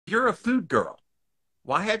you're a food girl.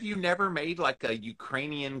 Why have you never made like a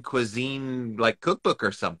Ukrainian cuisine like cookbook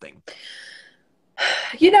or something?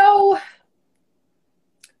 You know,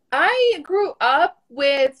 I grew up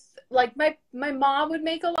with like my mom would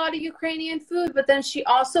make a lot of Ukrainian food, but then she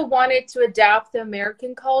also wanted to adapt the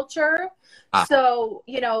American culture. Ah, So,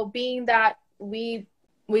 being that we've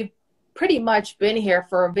pretty much been here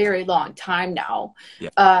for a very long time now,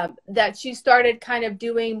 yeah. that she started kind of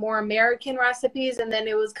doing more American recipes, and then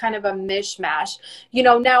it was kind of a mishmash.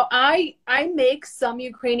 Now I make some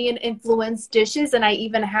Ukrainian influenced dishes, and I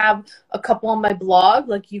even have a couple on my blog,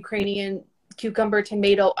 like Ukrainian cucumber,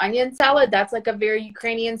 tomato, onion salad. That's like a very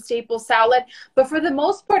Ukrainian staple salad. But for the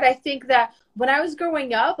most part, I think that when I was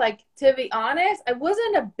growing up, like, to be honest, I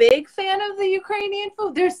wasn't a big fan of the Ukrainian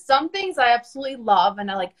food. There's some things I absolutely love,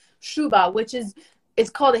 and I like shuba, which is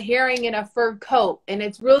it's called a herring in a fur coat. And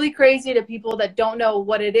it's really crazy to people that don't know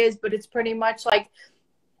what it is, but it's pretty much like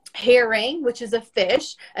herring, which is a fish,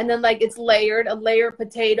 and then like it's layered, a layer of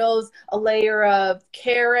potatoes, a layer of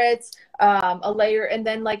carrots, a layer, and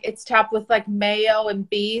then like it's topped with like mayo and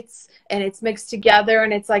beets, and it's mixed together,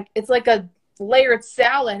 and it's like a layered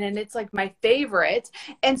salad, and it's like my favorite.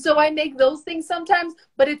 And so I make those things sometimes,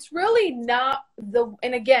 but it's really not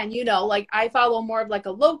and again, like I follow more of like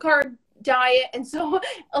a low carb diet, and so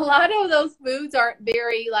a lot of those foods aren't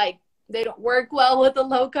very like, they don't work well with a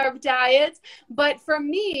low carb diet. But for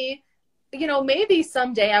me, maybe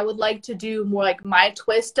someday I would like to do more like my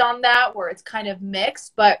twist on that, where it's kind of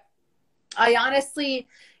mixed. But I honestly,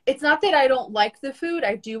 it's not that I don't like the food.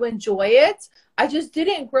 I do enjoy it. I just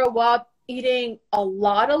didn't grow up eating a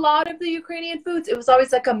lot of the Ukrainian foods. It was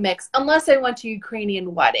always like a mix, unless I went to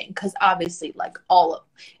Ukrainian wedding, because obviously like all of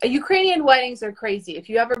Ukrainian weddings are crazy. If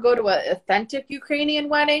you ever go to an authentic Ukrainian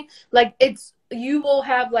wedding, like you will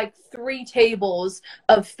have like 3 tables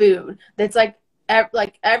of food that's like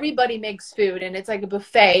everybody makes food, and it's like a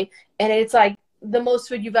buffet, and it's like the most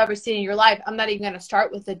food you've ever seen in your life. I'm not even going to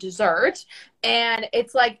start with the dessert. And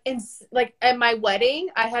it's like like at my wedding,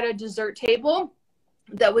 I had a dessert table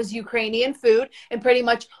that was Ukrainian food, and pretty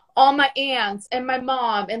much all my aunts and my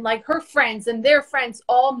mom and like her friends and their friends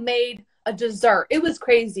all made a dessert. It was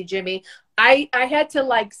crazy, Jimmy. I had to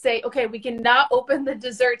like say, okay, we cannot open the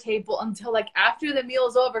dessert table until like after the meal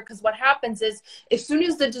is over, because what happens is as soon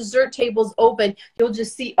as the dessert table's open, you'll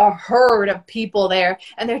just see a herd of people there,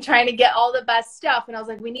 and they're trying to get all the best stuff. And I was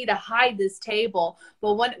like, we need to hide this table.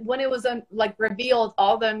 But when it was like revealed,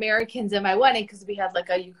 all the Americans in my wedding, because we had like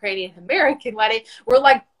a Ukrainian American wedding, were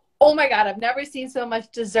like, oh my God, I've never seen so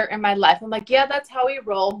much dessert in my life. I'm like, yeah, that's how we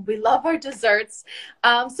roll. We love our desserts.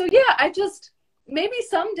 So yeah, maybe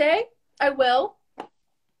someday I will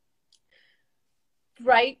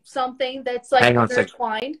write something that's like Hang on a second.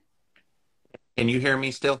 intertwined. Can you hear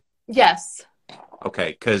me still? Yes.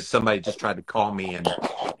 Okay, because somebody just tried to call me and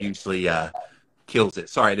usually kills it.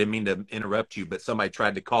 Sorry, I didn't mean to interrupt you, but somebody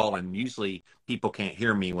tried to call, and usually people can't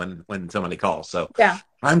hear me when somebody calls. So Yeah.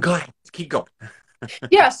 I'm glad. Let's keep going.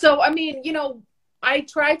 Yeah. So, I mean, I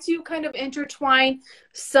try to kind of intertwine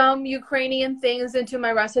some Ukrainian things into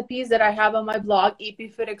my recipes that I have on my blog, Eat Be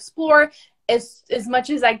Fit Explore, as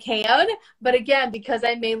much as I can. But again, because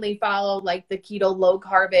I mainly follow like the keto low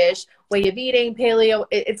carbish way of eating, paleo,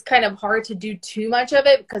 it's kind of hard to do too much of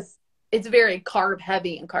it because it's very carb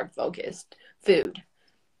heavy and carb focused food.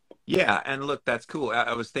 Yeah, and look, that's cool.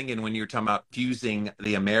 I was thinking when you were talking about fusing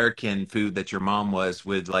the American food that your mom was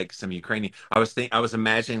with like some Ukrainian, I was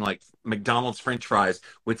imagining like McDonald's French fries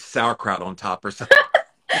with sauerkraut on top or something.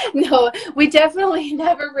 No, we definitely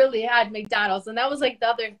never really had McDonald's. And that was like the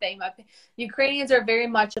other thing. Ukrainians are very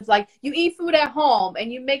much of like, you eat food at home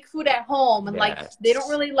and you make food at home. And like, they don't Yes.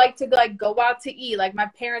 really like to like go out to eat. Like my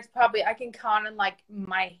parents probably, I can count on like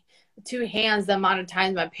my 2 hands the amount of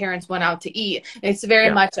times my parents went out to eat. And it's very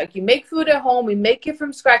Yeah. much like you make food at home, we make it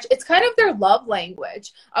from scratch. It's kind of their love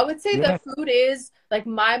language. I would say Yeah. the food is like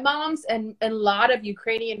my mom's and a lot of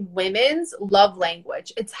Ukrainian women's love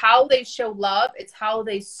language. It's how they show love. It's how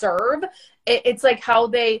they serve. It's like how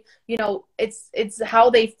they, it's how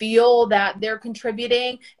they feel that they're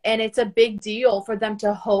contributing. And it's a big deal for them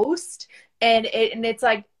to host. And it's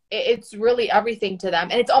like, it's really everything to them.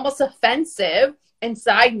 And it's almost offensive. And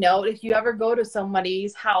side note, if you ever go to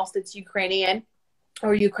somebody's house that's Ukrainian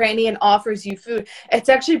or Ukrainian offers you food, it's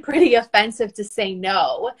actually pretty offensive to say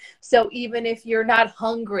no. So even if you're not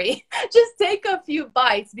hungry, just take a few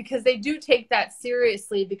bites, because they do take that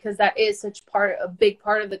seriously, because that is a big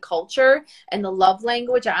part of the culture and the love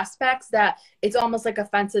language aspects, that it's almost like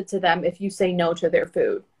offensive to them if you say no to their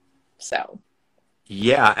food. So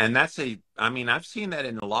Yeah, and I mean, I've seen that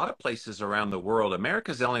in a lot of places around the world.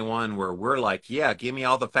 America's the only one where we're like, yeah, give me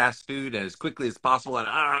all the fast food and as quickly as possible,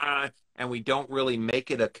 and we don't really make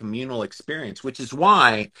it a communal experience, which is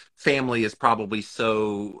why family is probably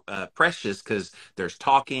so precious because there's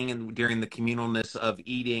talking and during the communalness of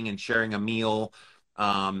eating and sharing a meal.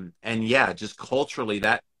 And yeah, just culturally,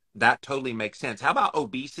 that totally makes sense. How about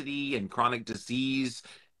obesity and chronic disease?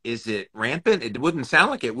 Is it rampant? It wouldn't sound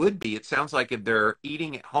like it would be. It sounds like if they're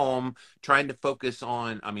eating at home, trying to focus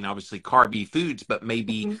on, I mean, obviously carby foods, but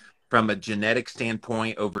maybe Mhm. from a genetic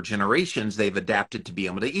standpoint over generations, they've adapted to be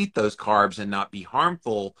able to eat those carbs and not be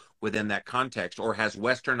harmful within that context. Or has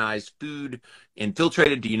westernized food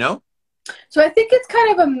infiltrated? Do you know? So I think it's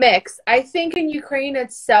kind of a mix. I think in Ukraine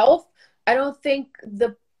itself, I don't think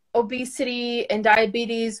the obesity and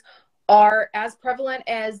diabetes are as prevalent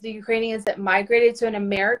as the Ukrainians that migrated to an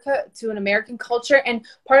American culture. And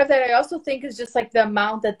part of that I also think is just like the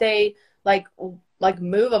amount that they like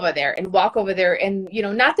move over there and walk over there. And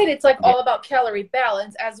not that it's like Yeah. all about calorie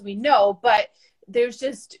balance as we know, but there's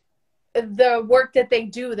just the work that they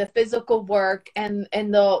do, the physical work and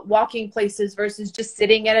the walking places versus just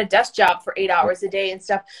sitting at a desk job for 8 hours a day and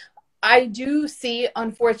stuff. I do see,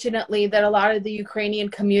 unfortunately, that a lot of the Ukrainian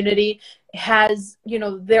community has,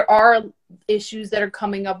 there are issues that are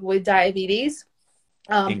coming up with diabetes.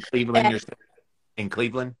 Um, In Cleveland, and you're saying? In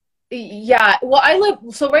Cleveland? yeah,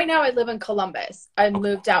 well, so right now I live in Columbus. I Okay.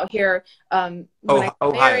 moved out here when I Oh, got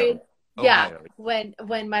Ohio. married. Yeah, Ohio.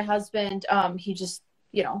 when my husband he just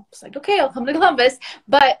was like, okay, I'll come to Columbus.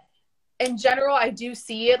 But in general, I do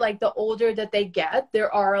see it like the older that they get,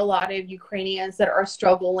 there are a lot of Ukrainians that are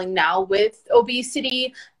struggling now with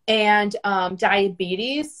obesity and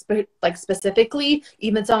diabetes, but like specifically,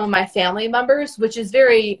 even some of my family members, which is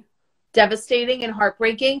very devastating and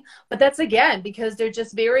heartbreaking. But that's again because they're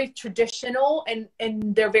just very traditional and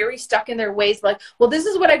they're very stuck in their ways. Like, well, this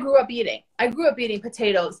is what I grew up eating. I grew up eating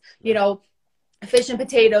potatoes, fish and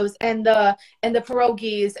potatoes and the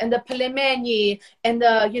pierogies and the pelmeni and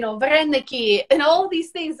the vareniki and all of these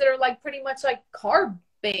things that are like pretty much like carb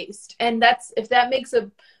based. And that's if that makes a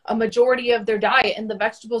majority of their diet. And the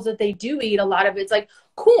vegetables that they do eat, a lot of it's like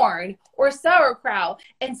corn or sauerkraut.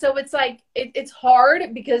 And so it's like it's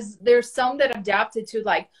hard because there's some that adapted to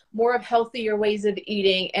like more of healthier ways of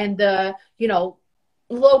eating and the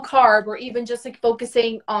low carb or even just like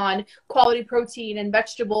focusing on quality protein and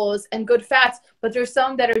vegetables and good fats. But there's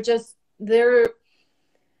some that are just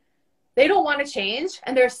they don't want to change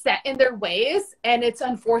and they're set in their ways. And it's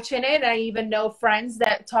unfortunate. I even know friends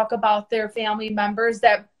that talk about their family members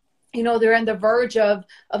that they're on the verge of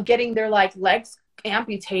getting their like legs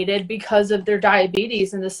amputated because of their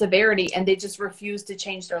diabetes and the severity, and they just refuse to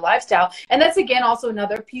change their lifestyle. And that's again also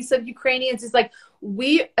another piece of Ukrainians is like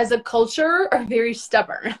we as a culture are very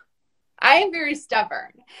stubborn. I am very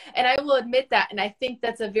stubborn, and I will admit that. And I think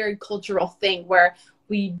that's a very cultural thing where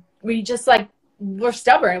we just like we're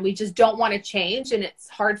stubborn. We just don't want to change, and it's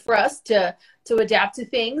hard for us to adapt to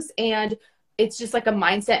things. And it's just like a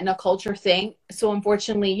mindset and a culture thing. So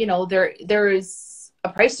unfortunately, there is a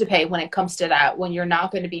price to pay when it comes to that when you're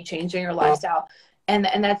not going to be changing your lifestyle, and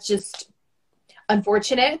that's just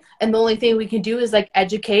unfortunate. And the only thing we can do is like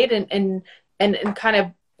educate and kind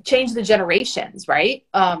of change the generations, right?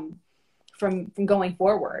 From going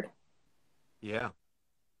forward. Yeah.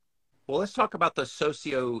 Well, let's talk about the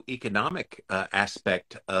socioeconomic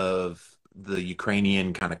aspect of the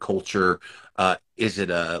Ukrainian kind of culture. Is it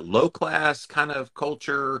a low class kind of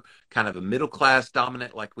culture, kind of a middle class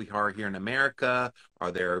dominant like we are here in America?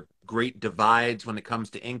 Are there great divides when it comes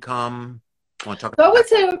to income? Want to talk So I about would that?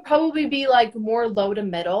 say it would probably be like more low to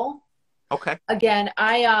middle. Okay. Again,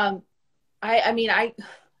 I mean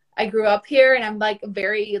I grew up here and I'm like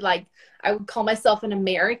very like I would call myself an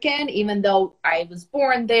American even though I was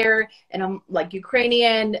born there and I'm like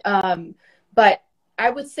Ukrainian. But I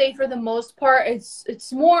would say for the most part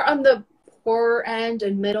it's more on the poorer end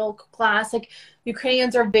and middle class. Like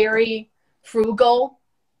Ukrainians are very frugal,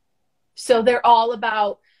 so they're all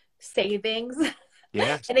about savings.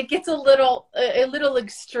 Yes. And it gets a little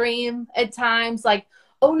extreme at times, like,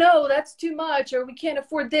 oh no, that's too much, or we can't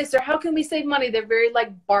afford this, or how can we save money? They're very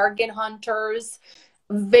like bargain hunters,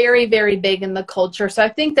 very very big in the culture. So I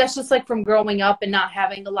think that's just like from growing up and not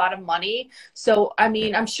having a lot of money. So I Yeah.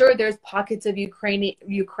 mean, I'm sure there's pockets of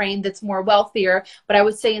Ukraine that's more wealthier, but I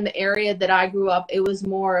would say in the area that I grew up it was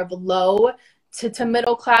more of a low to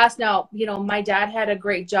middle class. Now, my dad had a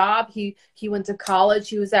great job. He went to college.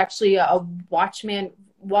 He was actually a watchman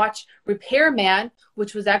watch repairman,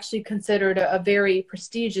 which was actually considered a very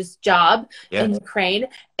prestigious job in Yes. Ukraine.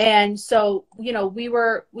 And so, you know,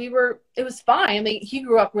 it was fine. I mean, he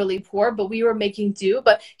grew up really poor, but we were making do.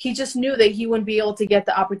 But he just knew that he wouldn't be able to get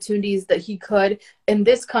the opportunities that he could in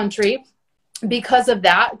this country because of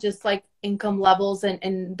that, just like income levels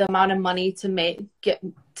and the amount of money to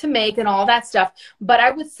make and all that stuff. But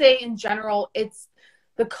I would say in general, it's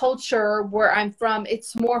the culture where I'm from,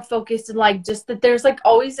 it's more focused in like just that there's like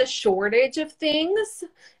always a shortage of things.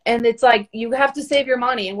 And it's like you have to save your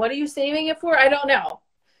money. And what are you saving it for? I don't know.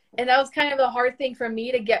 And that was kind of the hard thing for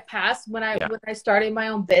me to get past when I started my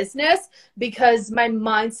own business, because my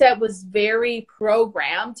mindset was very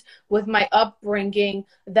programmed with my upbringing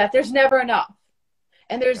that there's never enough.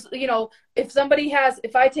 And there's, you know,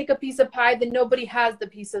 if I take a piece of pie, then nobody has the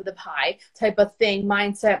piece of the pie type of thing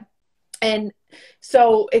mindset. And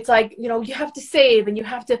so it's like, you know, you have to save and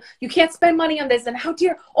you can't spend money on this. And how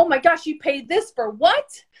dear, oh my gosh, you paid this for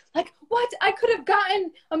what? Like, what? I could have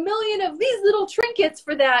gotten a million of these little trinkets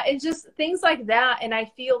for that, and just things like that. And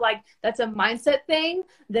I feel like that's a mindset thing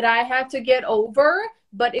that I had to get over,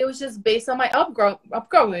 but it was just based on my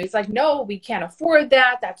upgrowing. It's like, no, we can't afford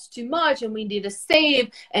that. That's too much. And we need to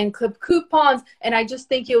save and clip coupons. And I just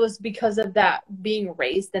think it was because of that, being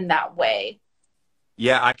raised in that way.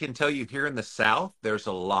 Yeah, I can tell you here in the South, there's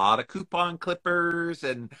a lot of coupon clippers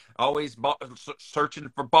and always searching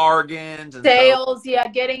for bargains. And so, Sales, yeah,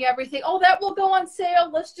 getting everything. Oh, that will go on sale.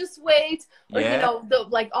 Let's just wait. Or, you yeah, know, the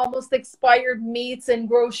like almost expired meats and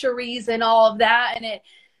groceries and all of that. And it,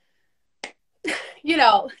 you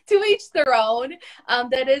know, to each their own.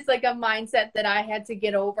 That is like a mindset that I had to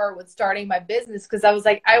get over with starting my business, because I was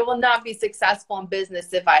like, I will not be successful in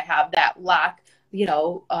business if I have that lack, you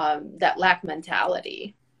know, that lack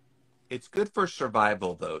mentality. it's good for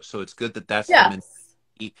survival, though. So it's good that that's the Yes,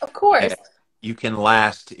 mentality of course. that you can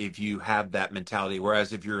last if you have that mentality.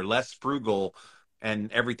 Whereas if you're less frugal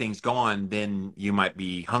and everything's gone, then you might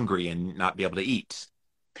be hungry and not be able to eat.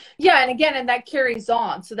 Yeah, and again, and that carries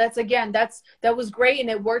on. So that was great, and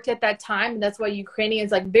it worked at that time, and that's why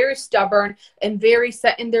Ukrainians like very stubborn and very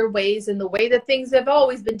set in their ways and the way that things have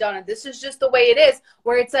always been done. And this is just the way it is.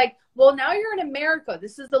 Where it's like, well, now you're in America.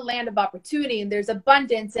 This is the land of opportunity, and there's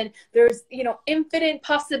abundance, and there's, you know, infinite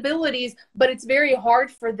possibilities. But it's very hard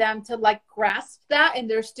for them to like grasp that, and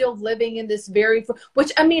they're still living in this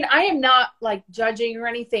which, I mean, I am not like judging or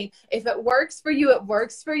anything. If it works for you, it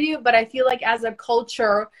works for you. But I feel like as a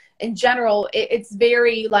culture in general, it's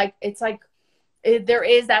very like, it's like there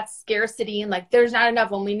is that scarcity, and like there's not enough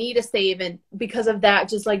when we need to save. And because of that,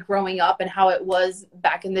 just like growing up and how it was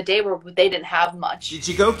back in the day where they didn't have much. Did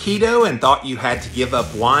you go keto and thought you had to give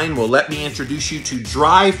up wine? Well, let me introduce you to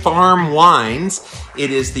Dry Farm Wines.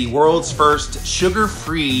 It is the world's first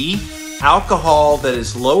sugar-free alcohol that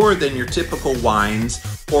is lower than your typical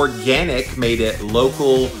wines, organic, made at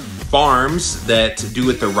local farms that do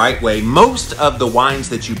it the right way. Most of the wines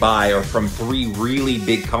that you buy are from 3 really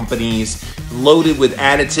big companies, loaded with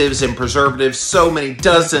additives and preservatives, so many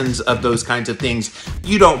dozens of those kinds of things.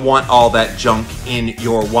 You don't want all that junk in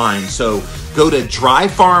your wine. So go to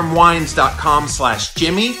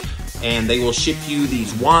dryfarmwines.com/Jimmy and they will ship you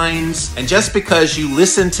these wines. And just because you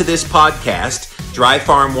listen to this podcast, Dry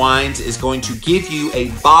Farm Wines is going to give you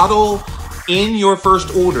a bottle in your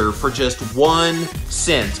first order for just 1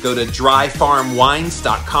 cent. Go to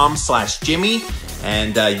dryfarmwines.com/Jimmy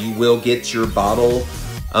and you will get your bottle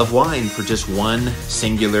of wine for just 1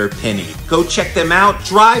 singular penny. Go check them out.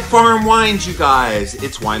 Dry Farm Wines, you guys.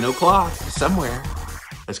 It's wine o'clock somewhere.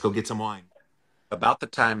 Let's go get some wine. About the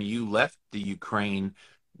time you left the Ukraine,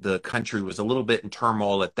 the country was a little bit in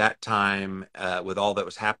turmoil at that time with all that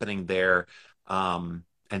was happening there.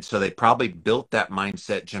 And so they probably built that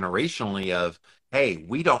mindset generationally of, hey,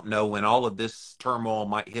 we don't know when all of this turmoil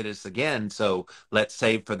might hit us again, so let's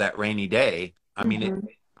save for that rainy day. I mean,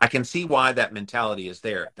 I can see why that mentality is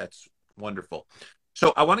there. That's wonderful.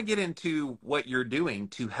 So I want to get into what you're doing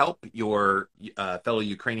to help your fellow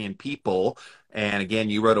Ukrainian people. And again,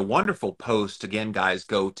 you wrote a wonderful post. Again, guys,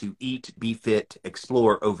 go to Eat, Be Fit,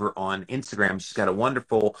 Explore over on Instagram. She's got a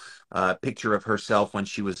wonderful picture of herself when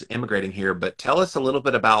she was immigrating here. But tell us a little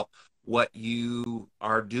bit about what you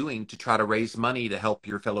are doing to try to raise money to help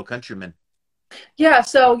your fellow countrymen. Yeah,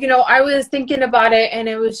 so, you know, I was thinking about it, and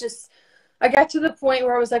it was just, I got to the point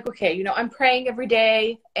where I was like, okay, you know, I'm praying every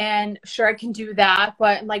day, and sure, I can do that,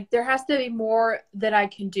 but like there has to be more that I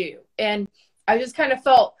can do. And I just kind of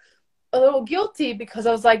felt a little guilty because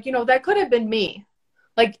I was like, you know, that could have been me.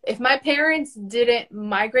 Like if my parents didn't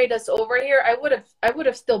migrate us over here, I would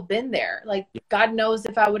have still been there. Like God knows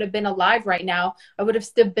if I would have been alive right now, I would have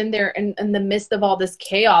still been there in the midst of all this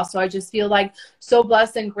chaos. So I just feel like so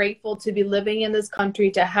blessed and grateful to be living in this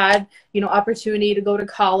country, to have, opportunity to go to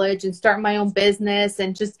college and start my own business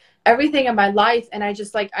and just everything in my life. And I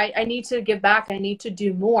just like I need to give back. I need to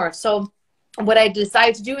do more. So what I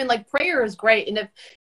decide to do, and like prayer is great. And if